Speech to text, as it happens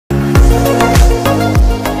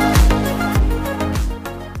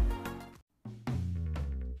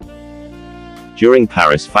During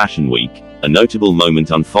Paris Fashion Week, a notable moment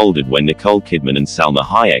unfolded when Nicole Kidman and Salma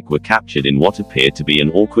Hayek were captured in what appeared to be an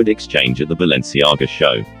awkward exchange at the Balenciaga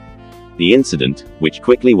show. The incident, which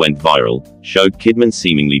quickly went viral, showed Kidman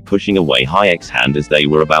seemingly pushing away Hayek's hand as they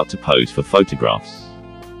were about to pose for photographs.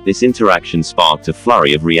 This interaction sparked a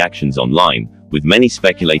flurry of reactions online, with many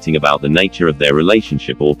speculating about the nature of their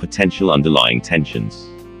relationship or potential underlying tensions.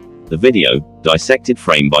 The video, dissected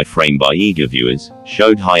frame by eager viewers,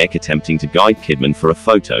 showed Hayek attempting to guide Kidman for a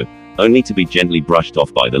photo, only to be gently brushed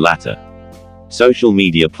off by the latter. Social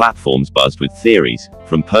media platforms buzzed with theories,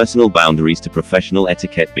 from personal boundaries to professional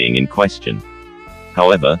etiquette being in question.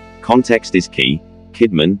 However, context is key.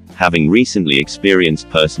 Kidman, having recently experienced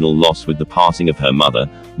personal loss with the passing of her mother,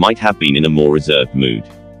 might have been in a more reserved mood.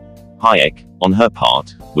 Hayek, on her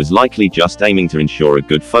part, was likely just aiming to ensure a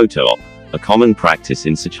good photo op, a common practice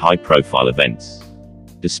in such high-profile events.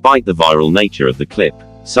 Despite the viral nature of the clip,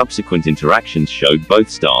 subsequent interactions showed both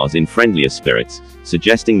stars in friendlier spirits,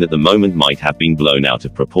 suggesting that the moment might have been blown out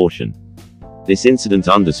of proportion. This incident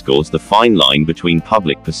underscores the fine line between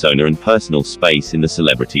public persona and personal space in the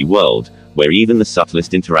celebrity world, where even the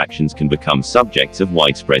subtlest interactions can become subjects of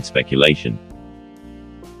widespread speculation.